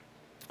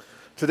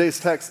Today's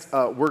text,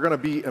 we're going to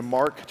be in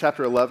Mark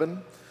chapter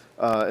 11,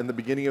 in the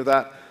beginning of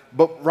that.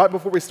 But right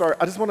before we start,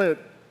 I just want to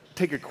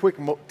take a quick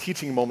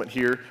teaching moment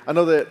here. I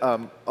know that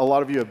a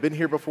lot of you have been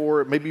here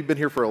before. Maybe you've been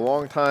here for a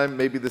long time.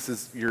 Maybe this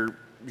is you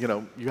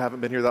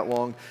haven't been here that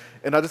long.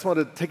 And I just want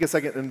to take a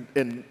second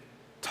and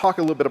talk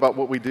a little bit about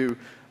what we do.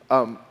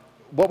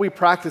 What we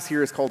practice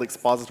here is called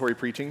expository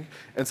preaching.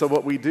 And so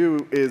what we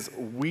do is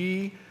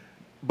we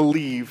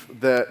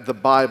believe that the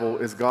Bible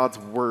is God's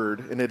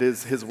word, and it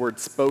is his word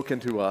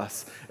spoken to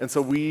us. And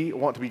so we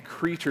want to be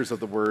creatures of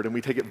the word, and we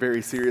take it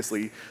very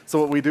seriously.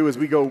 So what we do is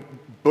we go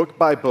book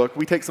by book.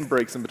 We take some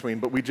breaks in between,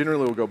 but we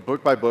generally will go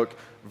book by book,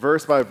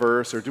 verse by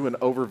verse, or do an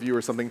overview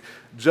or something,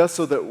 just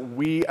so that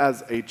we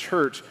as a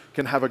church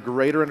can have a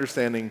greater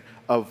understanding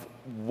of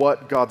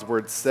what God's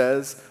word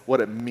says,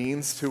 what it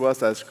means to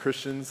us as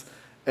Christians,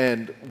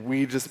 and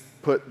we just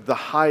put the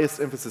highest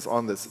emphasis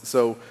on this.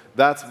 So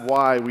that's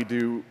why we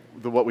do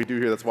what we do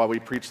here. That's why we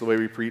preach the way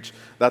we preach.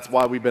 That's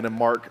why we've been in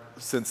Mark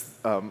since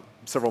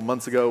several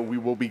months ago. We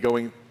will be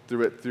going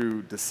through it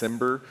through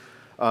December.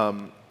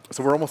 So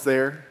we're almost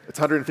there. It's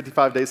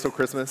 155 days till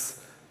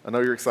Christmas. I know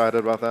you're excited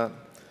about that.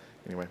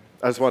 Anyway,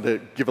 I just wanted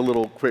to give a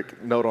little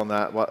quick note on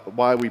that.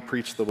 Why we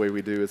preach the way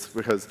we do is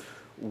because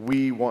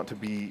we want to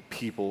be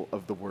people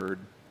of the word.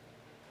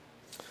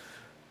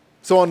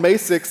 So on May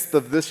 6th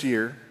of this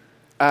year,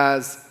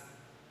 as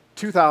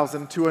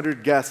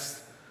 2,200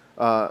 guests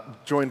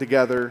joined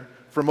together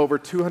from over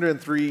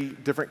 203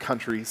 different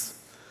countries,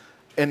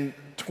 and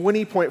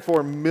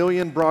 20.4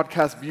 million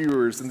broadcast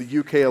viewers in the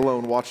UK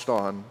alone watched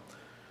on,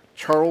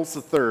 Charles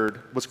III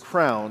was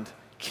crowned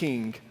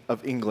King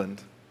of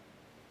England.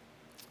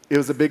 It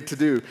was a big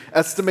to-do.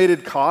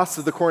 Estimated costs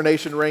of the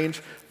coronation range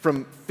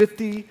from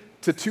 50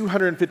 to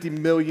 250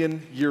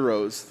 million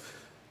euros.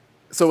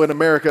 So in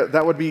America,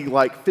 that would be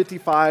like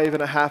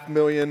 $55.5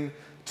 million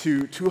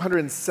to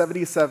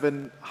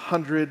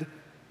 $277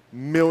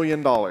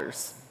 million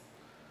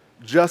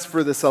just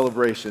for the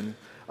celebration.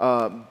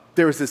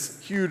 There was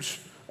this huge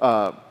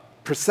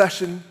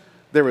procession.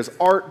 There was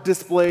art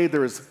displayed.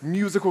 There was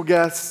musical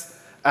guests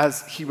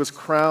as he was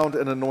crowned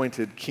and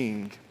anointed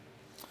king.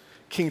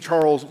 King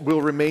Charles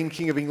will remain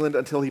King of England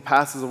until he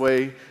passes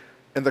away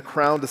and the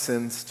crown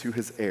descends to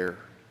his heir.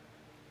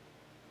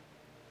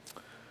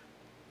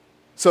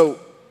 So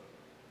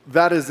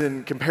that is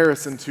in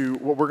comparison to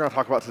what we're going to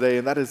talk about today,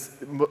 and that is,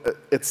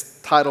 it's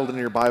titled in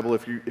your Bible,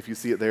 if you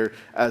see it there,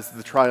 as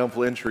the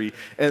triumphal entry.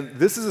 And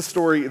this is a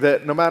story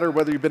that no matter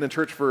whether you've been in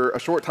church for a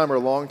short time or a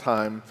long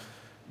time,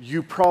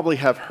 you probably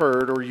have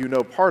heard or you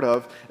know part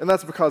of, and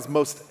that's because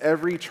most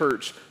every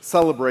church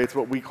celebrates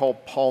what we call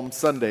Palm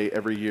Sunday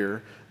every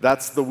year.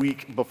 That's the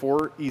week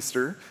before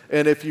Easter,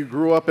 and if you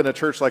grew up in a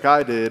church like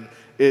I did,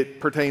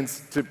 it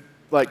pertains to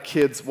like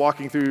kids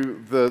walking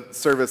through the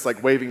service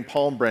like waving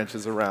palm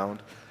branches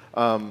around.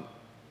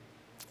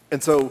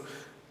 And so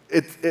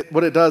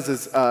what it does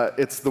is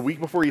it's the week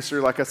before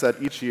Easter, like I said,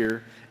 each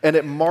year, and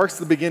it marks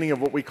the beginning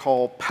of what we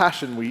call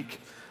Passion Week,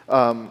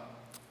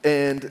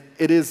 and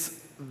it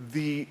is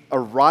the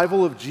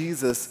arrival of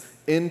Jesus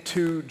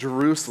into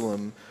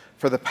Jerusalem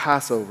for the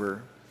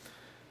Passover.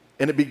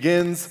 And it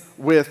begins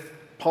with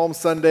Palm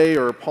Sunday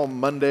or Palm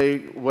Monday,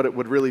 what it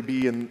would really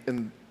be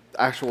in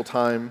actual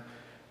time,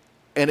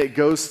 and it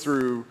goes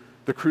through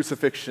the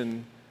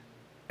crucifixion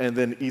and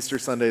then Easter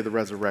Sunday, the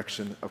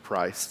resurrection of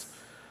Christ.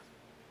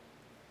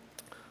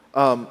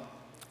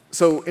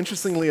 So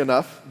interestingly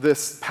enough,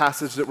 this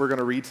passage that we're going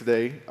to read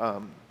today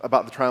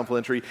about the triumphal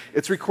entry,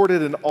 it's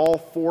recorded in all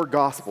four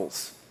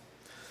Gospels.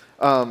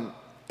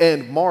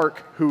 And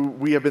Mark, who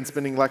we have been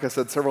spending, like I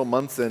said, several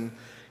months in,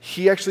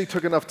 he actually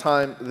took enough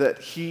time that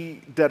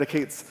he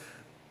dedicates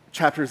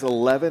chapters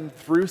 11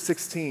 through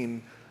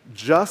 16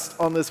 just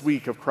on this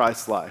week of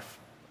Christ's life.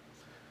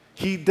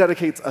 He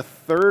dedicates a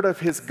third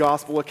of his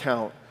gospel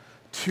account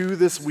to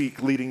this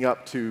week leading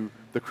up to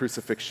the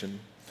crucifixion.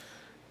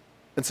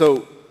 And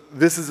so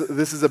this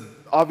is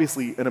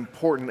obviously an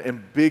important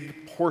and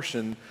big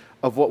portion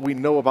of what we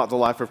know about the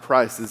life of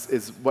Christ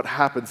is what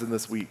happens in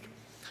this week.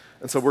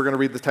 And so we're going to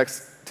read the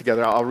text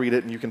together. I'll read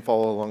it and you can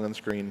follow along on the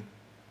screen.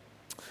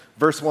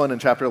 Verse 1 in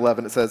chapter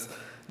 11, it says,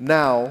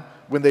 "Now,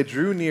 when they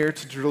drew near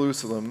to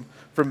Jerusalem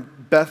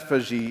from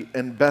Bethphage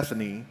and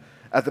Bethany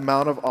at the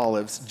Mount of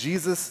Olives,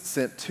 Jesus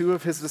sent two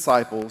of his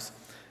disciples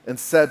and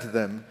said to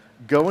them,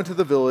 'Go into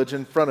the village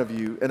in front of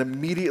you, and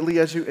immediately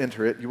as you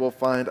enter it, you will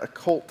find a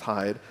colt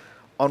tied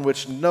on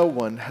which no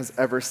one has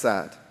ever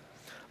sat.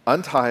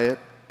 Untie it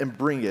and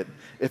bring it.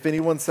 If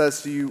anyone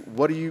says to you,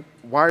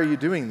 why are you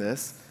doing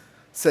this?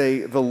 Say,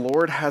 the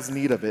Lord has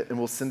need of it and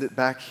will send it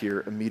back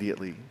here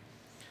immediately.'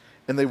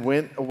 And they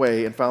went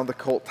away and found the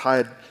colt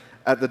tied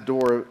at the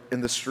door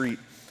in the street,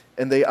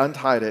 and they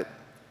untied it.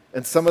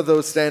 And some of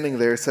those standing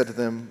there said to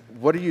them,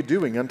 'What are you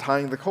doing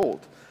untying the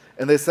colt?'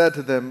 And they said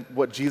to them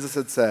what Jesus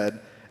had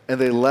said, and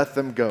they let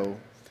them go.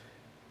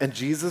 And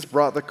they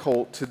brought the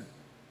colt to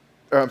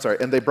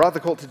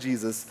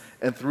Jesus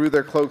and threw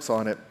their cloaks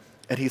on it,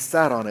 and he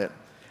sat on it.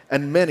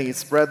 And many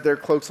spread their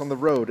cloaks on the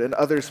road, and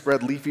others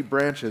spread leafy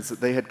branches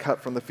that they had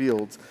cut from the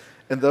fields.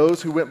 And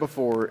those who went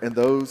before and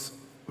those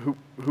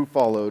who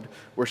followed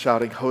were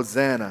shouting,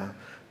 Hosanna,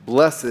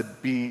 blessed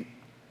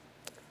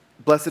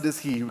is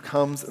he who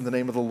comes in the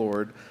name of the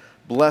Lord.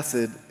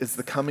 Blessed is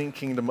the coming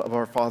kingdom of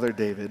our father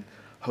David.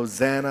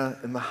 Hosanna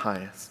in the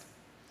highest.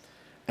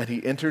 And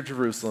he entered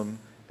Jerusalem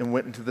and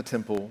went into the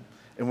temple.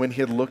 And when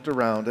he had looked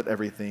around at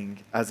everything,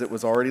 as it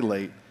was already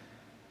late,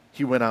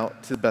 he went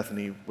out to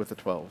Bethany with the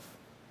 12.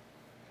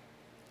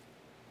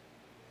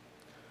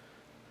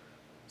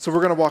 So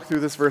we're going to walk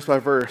through this verse by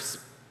verse.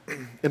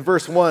 In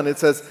verse 1, it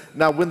says,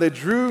 Now when they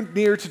drew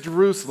near to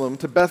Jerusalem,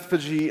 to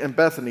Bethphage and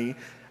Bethany,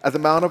 at the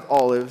Mount of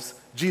Olives,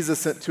 Jesus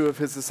sent 2 of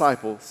his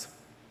disciples.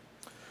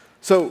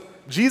 So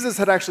Jesus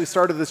had actually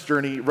started this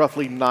journey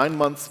roughly 9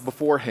 months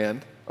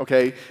beforehand,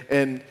 okay?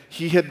 And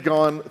he had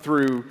gone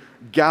through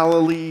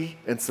Galilee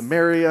and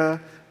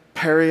Samaria,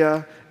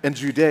 Perea, and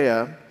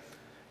Judea.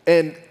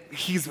 And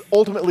he's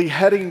ultimately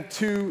heading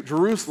to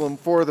Jerusalem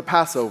for the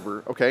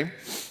Passover, okay?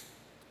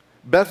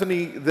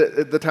 Bethany,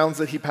 the towns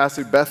that he passed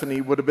through, Bethany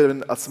would have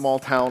been a small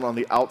town on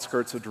the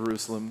outskirts of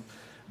Jerusalem.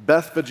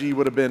 Bethphage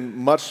would have been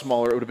much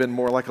smaller. It would have been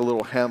more like a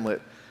little hamlet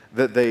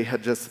that they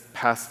had just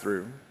passed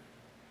through.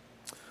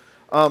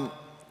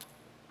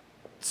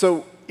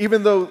 So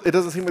even though it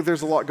doesn't seem like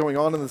there's a lot going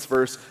on in this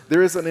verse,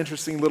 there is an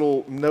interesting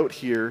little note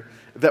here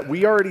that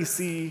we already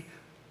see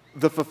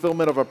the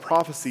fulfillment of a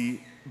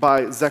prophecy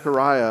by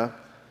Zechariah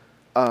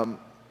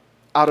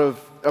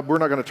we're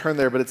not going to turn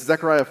there, but it's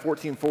Zechariah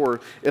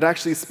 14:4. It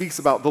actually speaks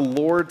about the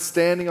Lord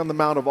standing on the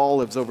Mount of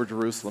Olives over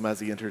Jerusalem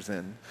as he enters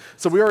in.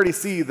 So we already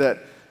see that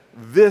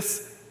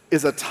this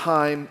is a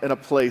time and a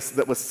place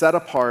that was set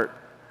apart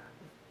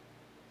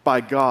by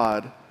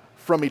God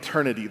from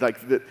eternity.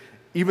 Like that,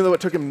 even though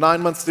it took him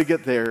 9 months to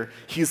get there,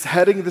 he's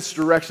heading this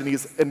direction.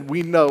 And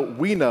we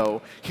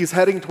know he's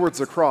heading towards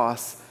the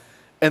cross,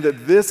 and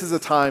that this is a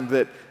time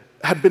that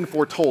had been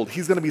foretold.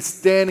 He's going to be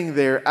standing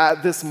there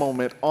at this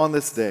moment on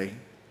this day.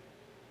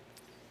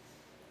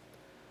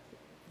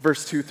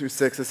 Verse 2 through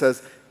 6, it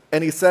says,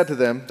 And he said to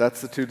them,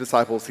 that's the 2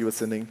 disciples he was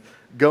sending,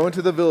 Go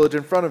into the village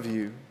in front of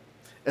you,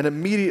 and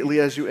immediately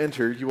as you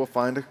enter, you will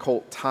find a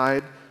colt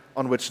tied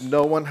on which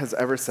no one has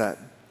ever sat.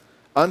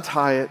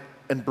 Untie it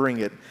and bring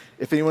it.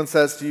 If anyone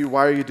says to you,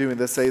 Why are you doing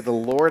this? Say, The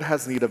Lord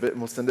has need of it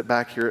and will send it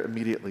back here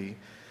immediately.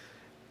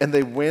 And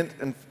they went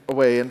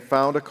away and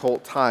found a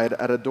colt tied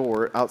at a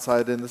door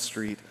outside in the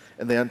street,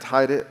 and they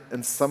untied it,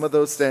 and some of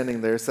those standing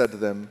there said to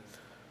them,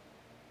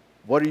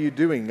 What are you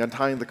doing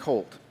untying the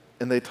colt?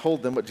 And they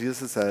told them what Jesus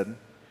had said,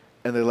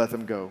 and they let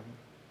them go.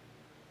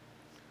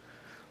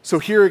 So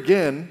here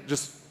again,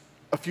 just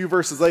a few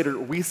verses later,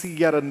 we see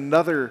yet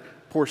another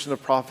portion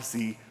of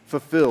prophecy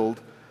fulfilled,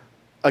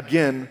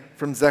 again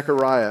from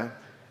Zechariah.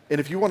 And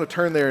if you want to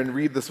turn there and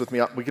read this with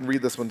me, we can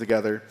read this one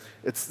together.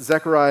 It's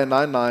Zechariah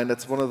 9:9.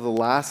 It's one of the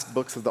last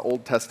books of the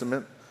Old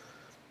Testament.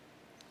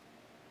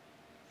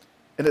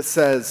 And it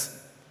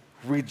says,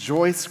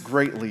 Rejoice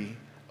greatly,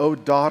 O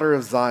daughter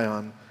of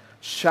Zion.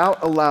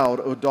 Shout aloud,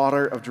 O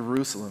daughter of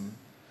Jerusalem.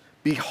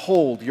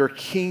 Behold, your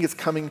king is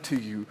coming to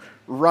you,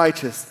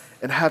 righteous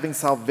and having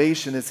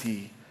salvation is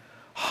he,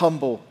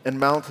 humble and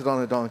mounted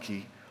on a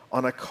donkey,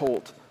 on a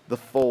colt, the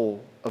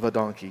foal of a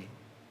donkey.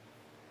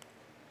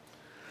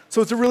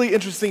 So it's a really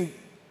interesting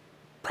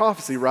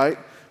prophecy, right?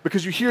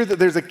 Because you hear that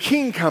there's a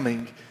king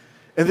coming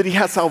and that he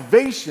has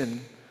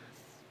salvation,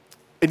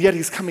 and yet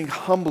he's coming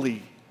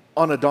humbly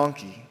on a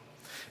donkey.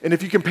 And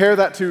if you compare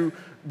that to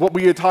what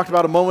we had talked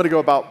about a moment ago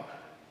about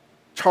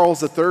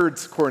Charles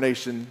III's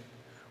coronation,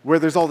 where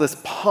there's all this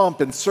pomp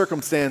and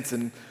circumstance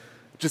and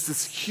just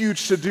this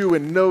huge to-do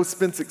and no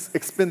expense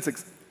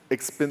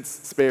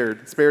spared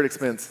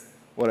expense,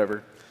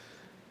 whatever.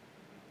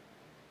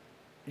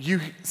 You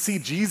see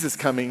Jesus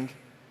coming,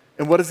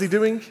 and what is he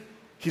doing?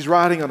 He's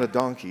riding on a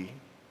donkey.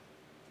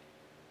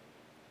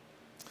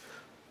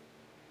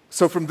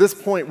 So from this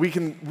point, we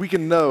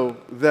can know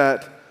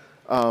that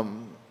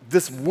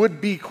this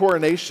would-be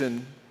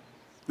coronation,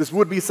 this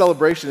would-be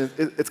celebration,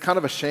 it's kind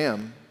of a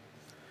sham.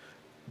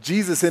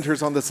 Jesus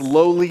enters on this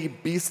lowly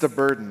beast of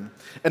burden.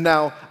 And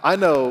now, I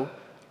know,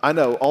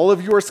 all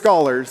of you are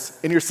scholars,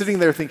 and you're sitting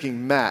there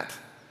thinking, Matt,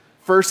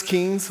 1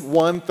 Kings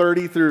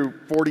 1:30 through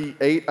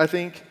 48, I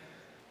think,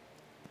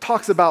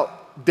 talks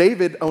about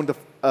David owned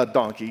a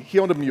donkey, he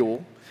owned a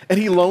mule, and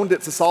he loaned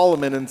it to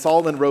Solomon, and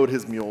Solomon rode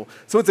his mule.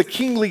 So it's a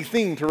kingly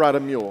thing to ride a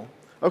mule.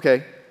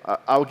 Okay,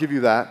 I'll give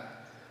you that.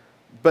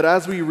 But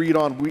as we read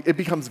on, it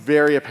becomes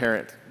very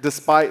apparent,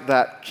 despite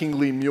that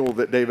kingly mule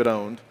that David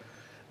owned,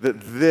 that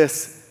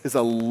this is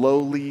a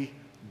lowly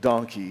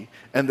donkey,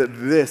 and that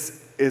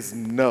this is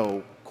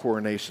no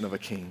coronation of a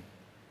king.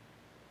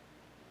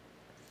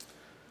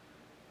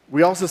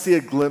 We also see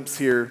a glimpse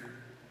here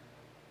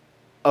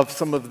of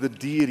some of the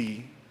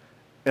deity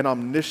and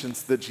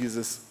omniscience that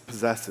Jesus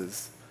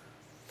possesses,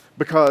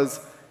 because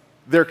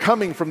they're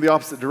coming from the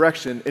opposite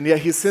direction, and yet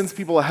he sends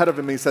people ahead of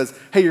him, and he says,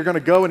 hey, you're going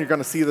to go and you're going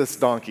to see this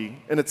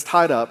donkey, and it's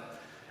tied up.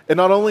 And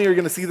not only are you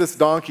going to see this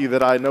donkey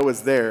that I know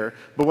is there,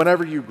 but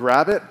whenever you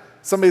grab it,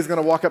 somebody's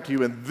going to walk up to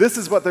you, and this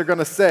is what they're going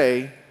to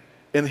say,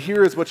 and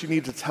here is what you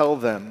need to tell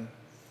them.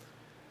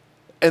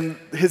 And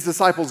his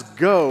disciples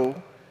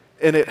go,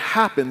 and it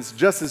happens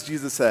just as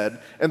Jesus said,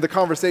 and the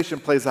conversation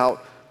plays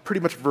out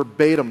pretty much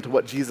verbatim to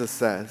what Jesus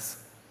says.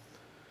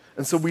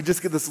 And so we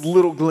just get this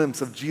little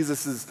glimpse of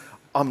Jesus'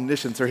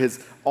 omniscience or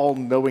his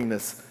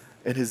all-knowingness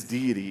and his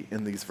deity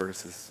in these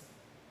verses.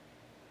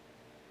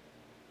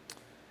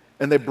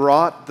 And they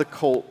brought the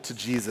colt to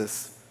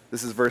Jesus,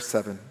 this is verse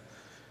 7,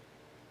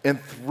 and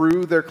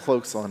threw their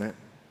cloaks on it,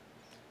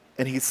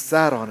 and he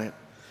sat on it,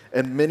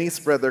 and many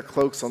spread their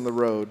cloaks on the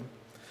road,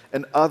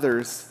 and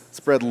others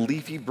spread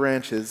leafy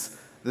branches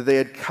that they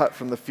had cut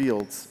from the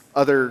fields.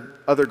 Other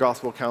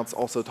gospel accounts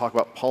also talk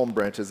about palm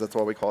branches. That's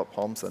why we call it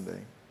Palm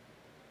Sunday.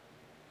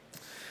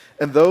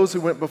 And those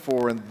who went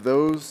before and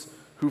those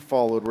who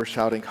followed were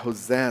shouting,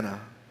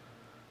 "Hosanna!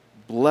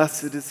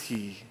 Blessed is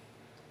he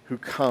who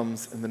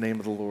comes in the name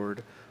of the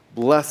Lord.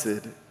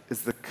 Blessed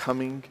is the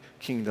coming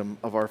kingdom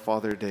of our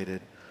father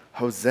David.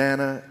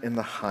 Hosanna in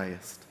the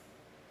highest."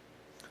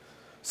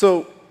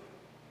 So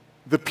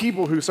the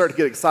people who start to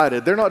get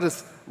excited, they're not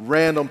just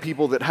random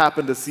people that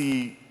happen to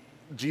see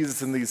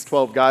Jesus and these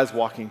 12 guys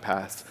walking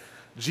past.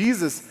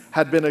 Jesus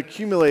had been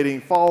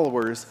accumulating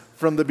followers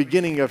from the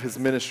beginning of his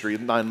ministry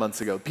 9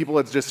 months ago. People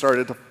had just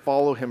started to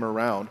follow him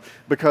around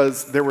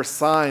because there were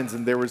signs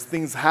and there was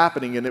things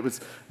happening and it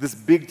was this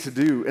big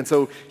to-do. And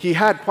so he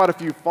had quite a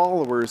few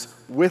followers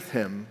with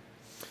him.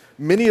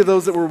 Many of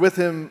those that were with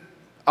him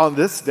on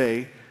this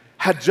day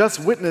had just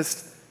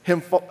witnessed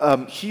him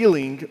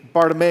healing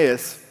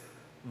Bartimaeus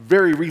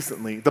very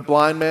recently. The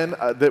blind man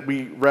that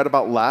we read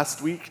about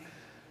last week,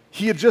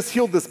 he had just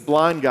healed this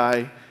blind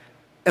guy,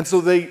 and so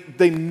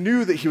they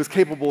knew that he was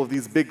capable of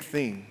these big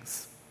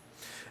things.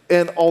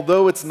 And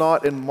although it's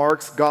not in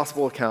Mark's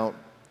gospel account,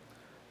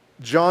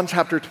 John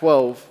chapter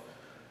 12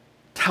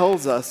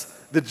 tells us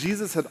that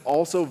Jesus had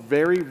also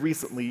very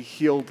recently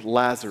healed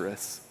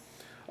Lazarus.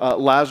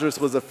 Lazarus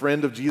was a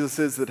friend of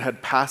Jesus's that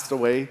had passed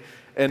away,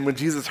 and when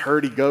Jesus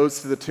heard, he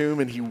goes to the tomb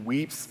and he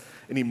weeps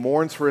and he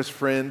mourns for his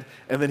friend,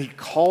 and then he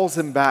calls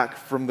him back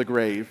from the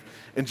grave.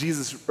 And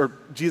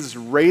Jesus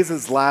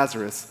raises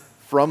Lazarus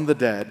from the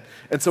dead.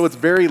 And so it's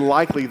very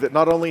likely that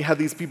not only had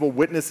these people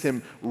witnessed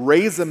him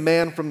raise a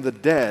man from the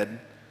dead,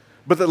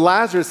 but that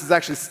Lazarus is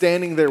actually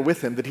standing there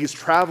with him, that he's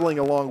traveling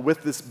along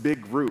with this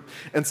big group.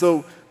 And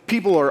so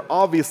people are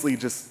obviously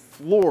just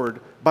floored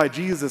by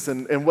Jesus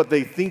and what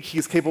they think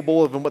he's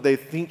capable of and what they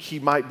think he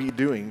might be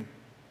doing.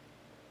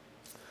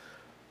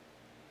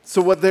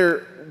 So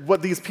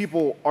what these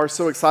people are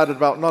so excited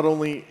about not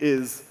only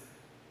is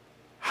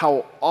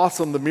how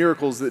awesome the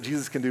miracles that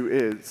Jesus can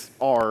do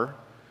are,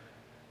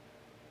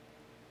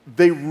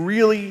 they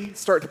really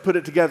start to put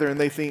it together and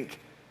they think,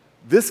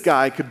 this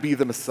guy could be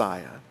the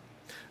Messiah.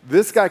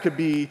 This guy could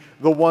be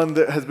the one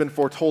that has been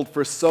foretold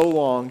for so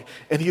long,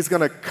 and he's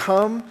going to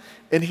come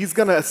and he's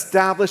going to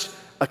establish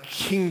a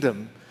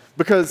kingdom.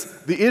 Because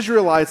the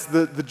Israelites,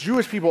 the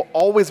Jewish people,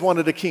 always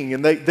wanted a king,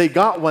 and they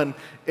got one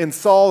in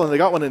Saul, and they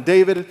got one in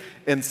David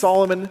and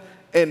Solomon,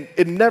 and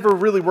it never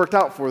really worked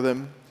out for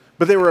them.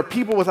 But they were a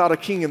people without a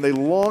king, and they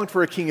longed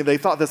for a king, and they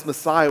thought this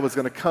Messiah was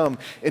going to come,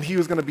 and he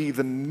was going to be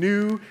the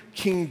new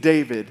King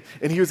David,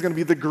 and he was going to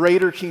be the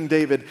greater King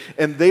David,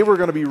 and they were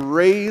going to be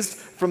raised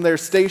from their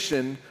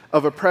station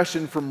of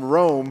oppression from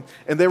Rome,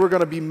 and they were going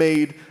to be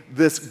made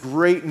this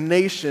great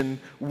nation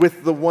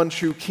with the one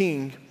true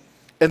king.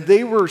 And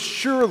they were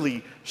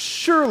surely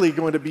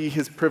going to be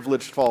his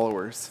privileged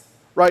followers,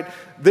 right?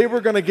 They were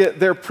going to get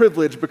their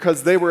privilege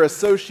because they were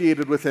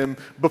associated with him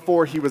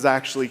before he was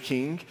actually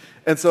king.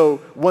 And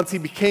so once he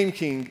became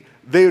king,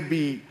 they would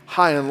be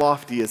high and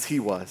lofty as he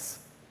was.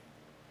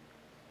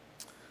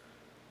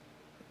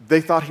 They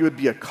thought he would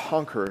be a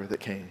conqueror that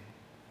came.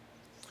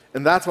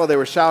 And that's why they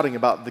were shouting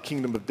about the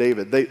kingdom of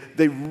David.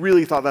 They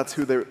really thought that's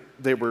who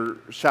they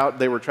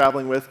were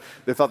traveling with.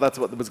 They thought that's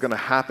what was going to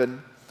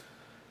happen.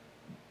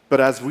 But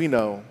as we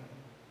know,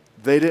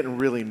 they didn't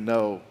really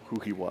know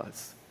who he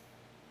was.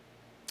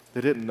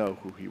 They didn't know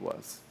who he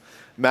was.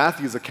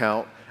 Matthew's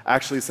account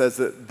actually says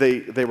that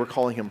they were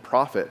calling him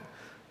prophet.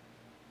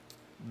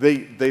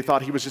 They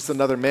thought he was just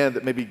another man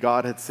that maybe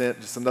God had sent,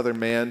 just another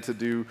man to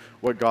do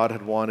what God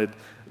had wanted.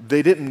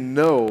 They didn't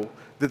know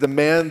that the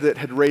man that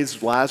had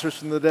raised Lazarus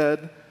from the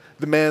dead,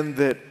 the man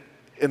that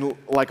in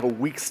like a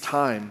week's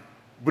time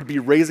would be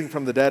raising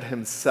from the dead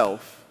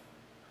himself,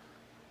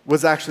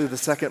 was actually the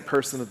second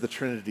person of the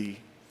Trinity,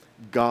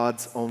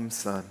 God's own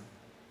Son.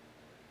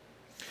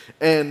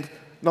 And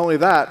not only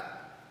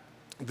that,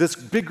 this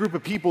big group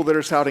of people that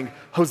are shouting,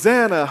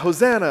 "Hosanna,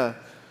 Hosanna,"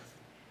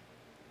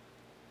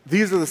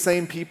 these are the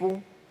same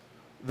people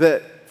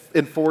that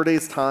in 4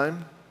 days'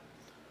 time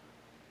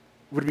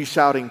would be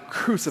shouting,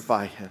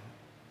 "Crucify him."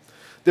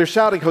 They're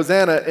shouting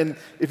Hosanna, and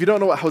if you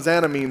don't know what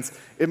Hosanna means,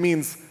 it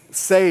means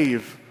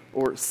save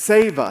or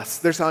save us.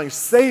 They're shouting,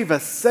 "Save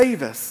us,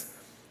 save us."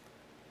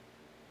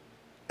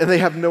 And they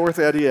have no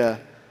earthly idea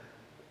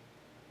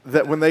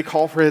that when they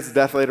call for his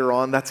death later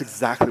on, that's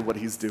exactly what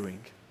he's doing.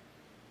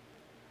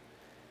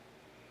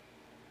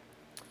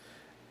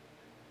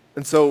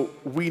 And so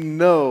we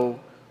know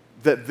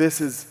that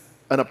this is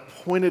an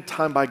appointed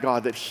time by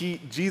God, that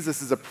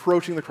Jesus is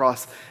approaching the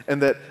cross, and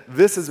that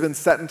this has been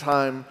set in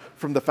time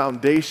from the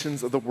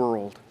foundations of the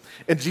world.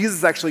 And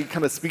Jesus actually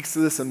kind of speaks to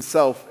this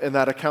himself in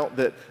that account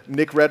that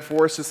Nick read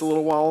for us just a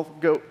little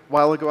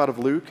while ago out of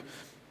Luke,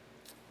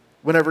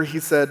 whenever he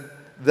said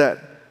that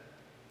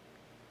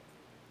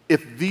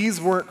if these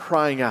weren't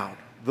crying out,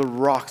 the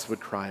rocks would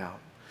cry out.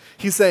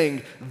 He's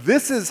saying,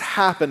 this is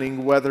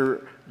happening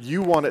whether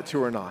you want it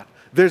to or not.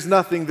 There's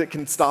nothing that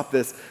can stop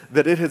this,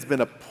 that it has been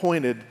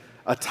appointed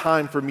a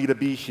time for me to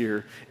be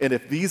here. And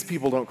if these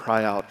people don't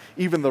cry out,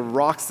 even the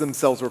rocks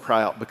themselves will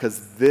cry out,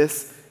 because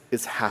this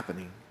is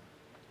happening.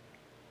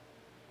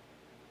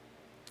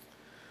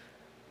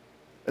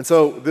 And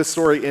so this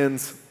story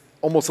ends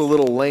almost a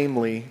little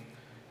lamely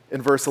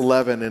in verse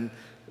 11. And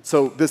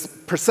so this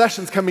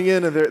procession's coming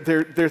in, and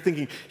they're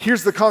thinking,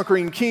 here's the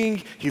conquering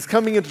king. He's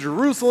coming into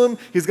Jerusalem.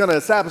 He's going to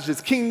establish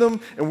his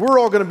kingdom, and we're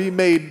all going to be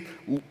made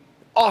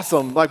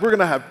awesome. Like, we're going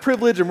to have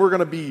privilege, and we're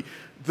going to be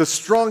the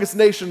strongest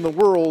nation in the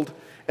world.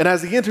 And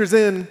as he enters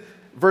in,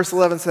 verse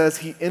 11 says,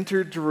 he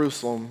entered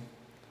Jerusalem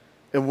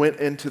and went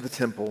into the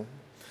temple.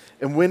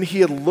 And when he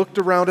had looked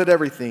around at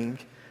everything,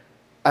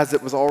 as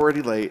it was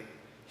already late,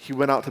 he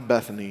went out to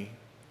Bethany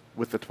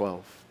with the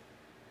 12.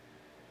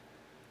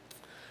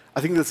 I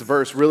think this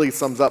verse really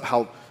sums up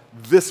how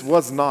this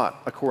was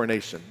not a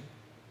coronation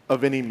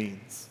of any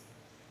means.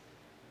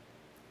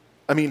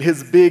 I mean,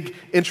 his big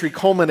entry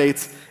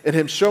culminates in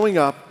him showing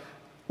up,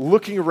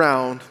 looking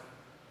around,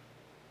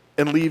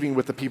 and leaving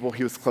with the people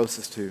he was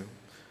closest to.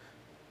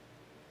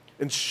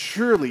 And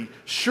surely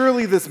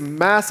this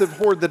massive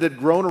horde that had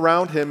grown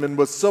around him and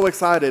was so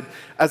excited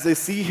as they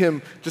see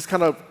him just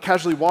kind of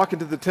casually walk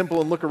into the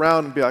temple and look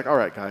around and be like, all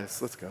right,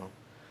 guys, let's go.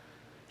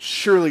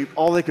 Surely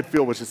all they could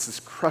feel was just this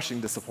crushing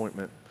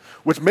disappointment,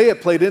 which may have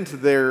played into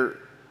their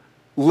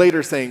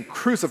later saying,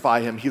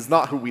 crucify him, he's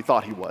not who we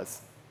thought he was,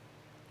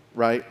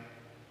 right?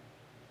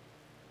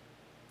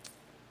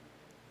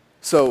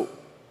 So,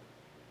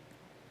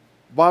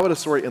 why would a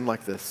story end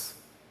like this?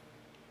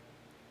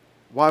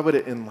 Why would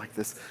it end like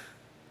this?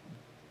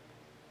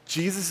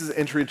 Jesus'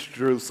 entry into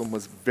Jerusalem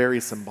was very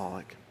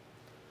symbolic.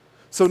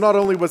 So not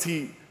only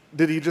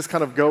did he just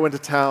kind of go into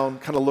town,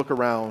 kind of look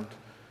around,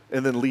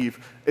 and then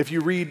leave. If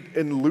you read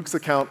in Luke's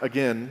account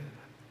again,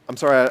 I'm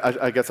sorry,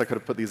 I guess I could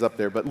have put these up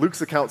there, but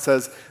Luke's account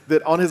says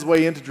that on his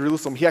way into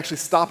Jerusalem, he actually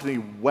stopped and he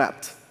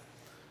wept.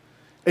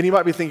 And you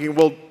might be thinking,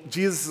 well,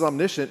 Jesus is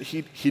omniscient.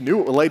 He knew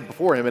what lay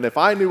before him. And if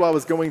I knew I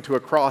was going to a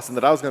cross and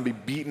that I was going to be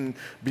beaten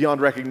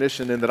beyond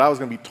recognition and that I was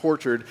going to be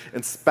tortured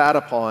and spat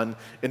upon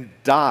and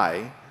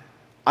die,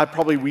 I'd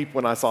probably weep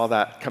when I saw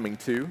that coming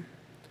too.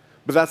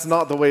 But that's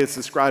not the way it's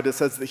described. It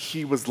says that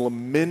he was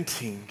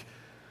lamenting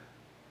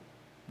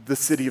the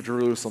city of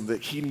Jerusalem,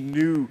 that he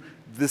knew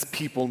this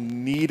people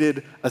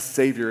needed a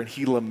Savior, and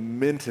he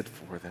lamented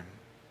for them.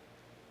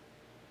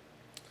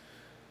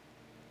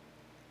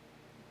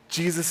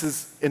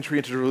 Jesus' entry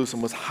into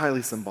Jerusalem was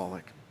highly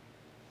symbolic.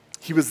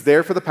 He was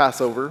there for the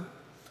Passover,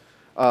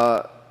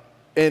 and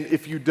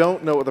if you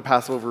don't know what the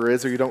Passover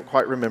is, or you don't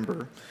quite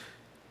remember,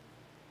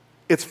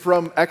 it's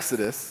from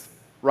Exodus,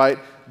 right?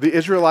 The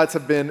Israelites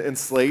have been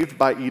enslaved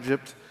by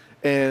Egypt,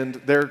 and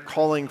they're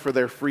calling for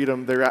their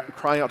freedom. They're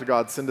crying out to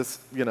God, send us,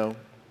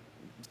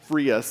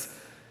 free us.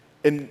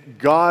 And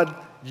God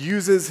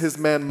uses his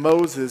man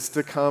Moses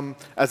to come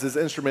as his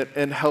instrument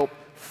and help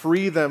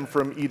free them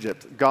from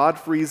Egypt. God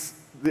frees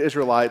the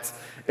Israelites,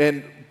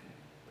 and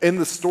in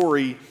the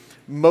story,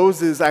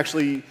 Moses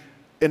actually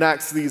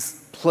enacts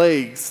these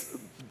plagues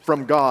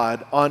from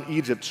God on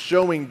Egypt,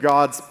 showing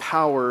God's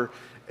power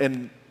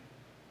and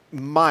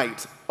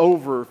might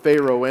over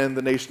Pharaoh and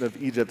the nation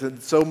of Egypt,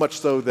 and so much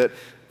so that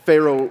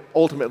Pharaoh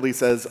ultimately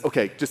says,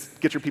 okay, just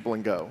get your people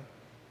and go.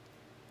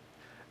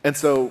 And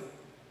so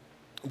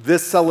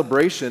this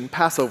celebration,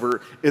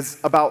 Passover, is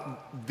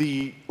about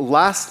the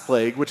last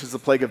plague, which is the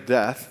plague of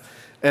death.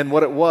 And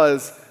what it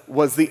was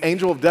the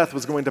angel of death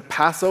was going to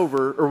pass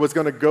over, or was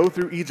going to go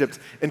through Egypt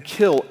and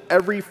kill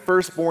every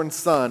firstborn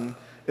son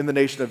in the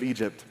nation of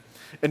Egypt.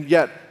 And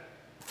yet,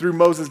 through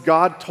Moses,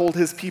 God told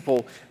his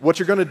people, what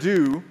you're going to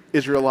do,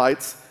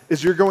 Israelites,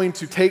 is you're going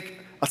to take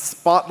a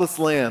spotless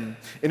lamb,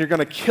 and you're going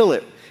to kill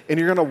it, and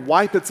you're going to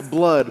wipe its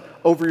blood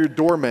over your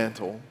door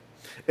mantle.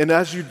 And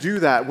as you do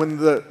that, when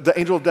the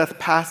angel of death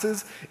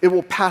passes, it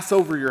will pass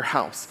over your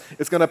house.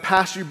 It's going to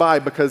pass you by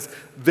because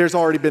there's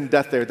already been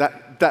death there.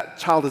 That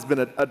child has been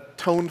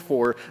atoned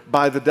for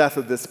by the death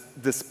of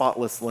this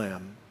spotless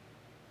lamb.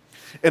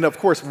 And of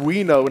course,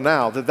 we know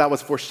now that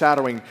was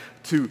foreshadowing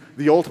to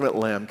the ultimate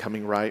lamb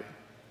coming, right?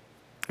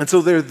 And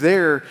so they're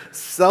there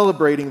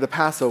celebrating the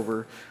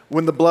Passover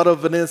when the blood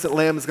of an innocent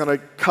lamb is going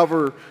to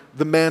cover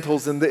the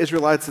mantles, and the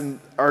Israelites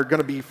are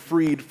going to be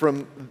freed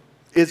from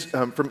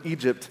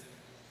Egypt.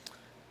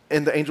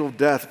 And the angel of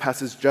death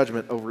passes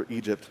judgment over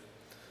Egypt.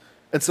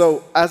 And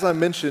so, as I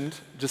mentioned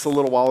just a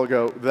little while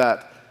ago,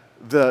 that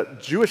the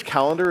Jewish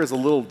calendar is a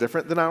little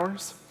different than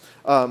ours.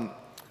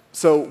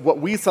 So what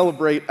we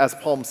celebrate as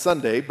Palm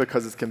Sunday,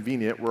 because it's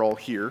convenient, we're all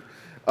here,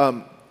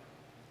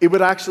 it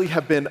would actually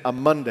have been a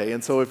Monday.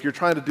 And so if you're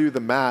trying to do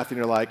the math and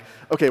you're like,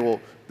 okay, well,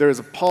 there's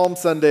a Palm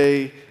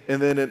Sunday,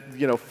 and then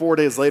 4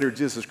 days later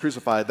Jesus is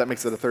crucified, that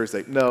makes it a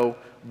Thursday. No,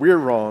 we're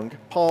wrong.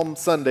 Palm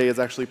Sunday is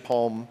actually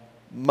Palm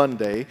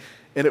Monday,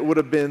 and it would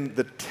have been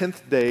the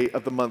 10th day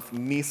of the month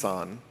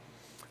Nisan,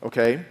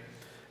 okay?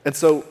 And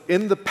so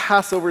in the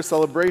Passover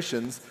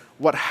celebrations,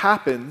 what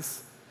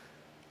happens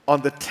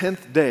on the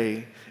 10th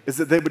day is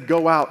that they would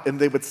go out and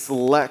they would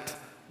select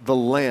the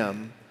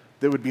lamb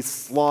that would be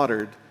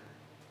slaughtered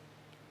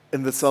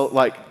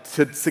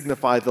to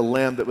signify the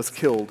lamb that was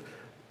killed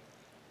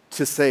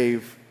to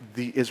save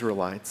the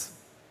Israelites.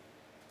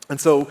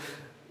 And so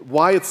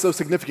why it's so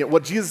significant,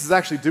 what Jesus is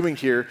actually doing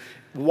here,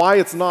 why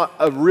it's not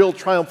a real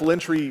triumphal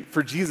entry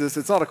for Jesus,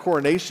 it's not a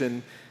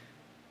coronation.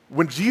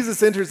 When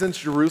Jesus enters into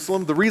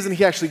Jerusalem, the reason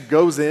he actually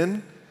goes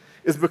in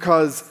is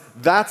because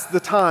that's the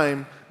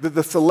time that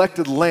the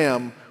selected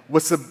lamb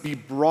was to be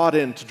brought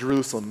into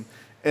Jerusalem.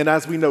 And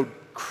as we know,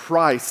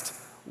 Christ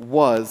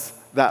was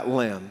that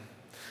lamb.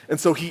 And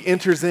so he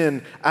enters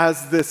in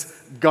as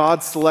this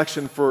God's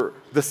selection for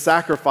the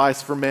sacrifice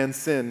for man's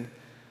sin.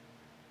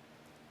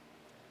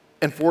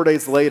 And 4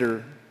 days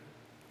later,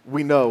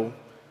 we know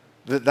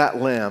that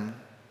that lamb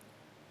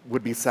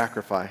would be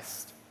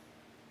sacrificed.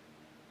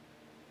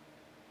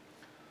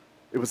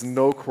 It was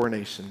no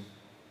coronation.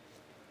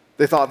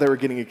 They thought they were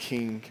getting a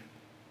king,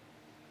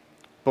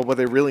 but what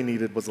they really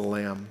needed was a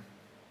lamb.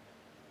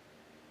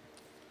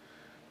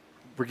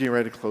 We're getting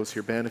ready to close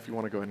here. Ben, if you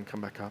want to go ahead and come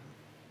back up.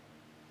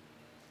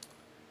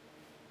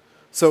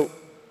 So,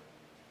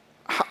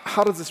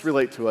 how does this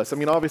relate to us? I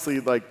mean, obviously,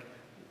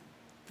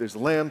 there's a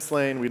lamb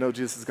slain. We know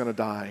Jesus is going to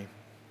die.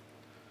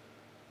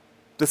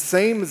 The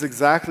same is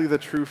exactly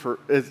true for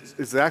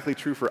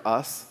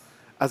us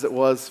as it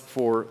was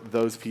for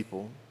those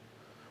people.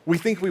 We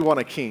think we want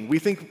a king. We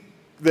think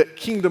that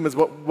kingdom is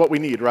what we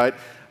need, right?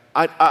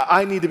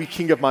 I need to be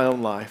king of my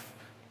own life.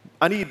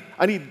 I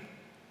need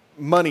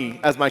money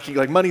as my king.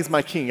 Like, money's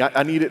my king.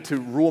 I need it to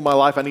rule my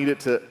life. I need it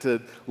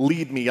to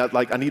lead me.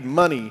 I need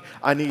money.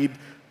 I need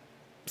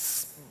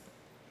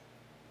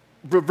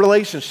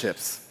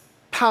relationships,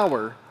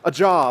 power, a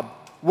job,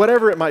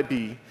 whatever it might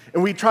be.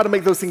 And we try to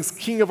make those things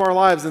king of our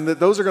lives, and that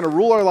those are going to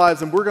rule our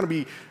lives, and we're going to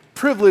be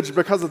privileged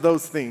because of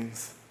those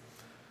things.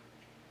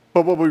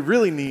 But what we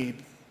really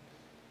need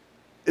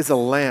is a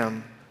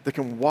lamb that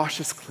can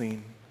wash us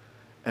clean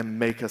and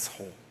make us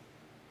whole.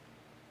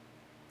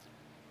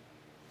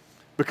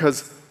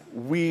 Because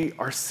we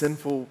are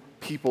sinful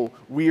people.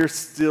 We are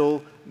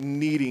still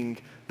needing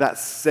that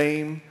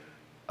same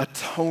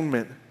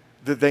atonement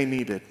that they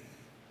needed.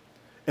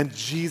 And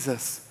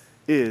Jesus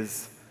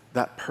is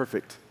that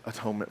perfect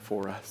atonement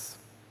for us.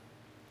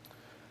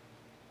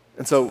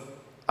 And so,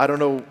 I don't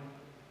know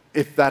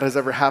if that has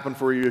ever happened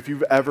for you, if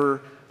you've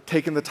ever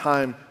taken the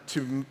time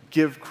to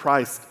give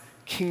Christ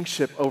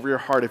kingship over your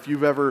heart, if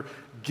you've ever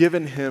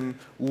given him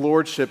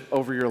lordship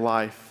over your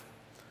life.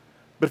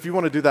 But if you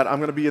want to do that, I'm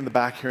going to be in the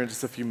back here in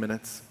just a few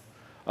minutes.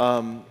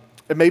 And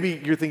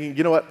maybe you're thinking,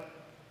 you know what?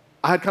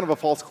 I had kind of a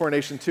false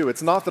coronation too.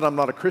 It's not that I'm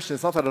not a Christian.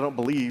 It's not that I don't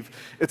believe.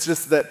 It's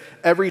just that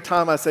every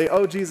time I say,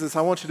 oh, Jesus,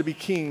 I want you to be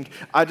king,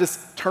 I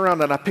just turn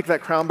around and I pick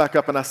that crown back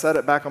up and I set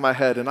it back on my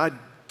head, and I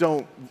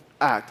don't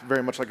act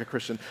very much like a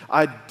Christian.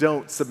 I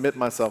don't submit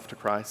myself to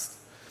Christ.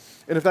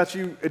 And if that's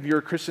you and you're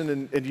a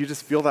Christian and you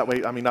just feel that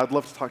way, I mean, I'd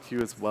love to talk to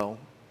you as well.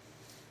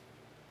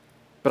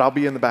 But I'll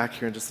be in the back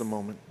here in just a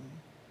moment.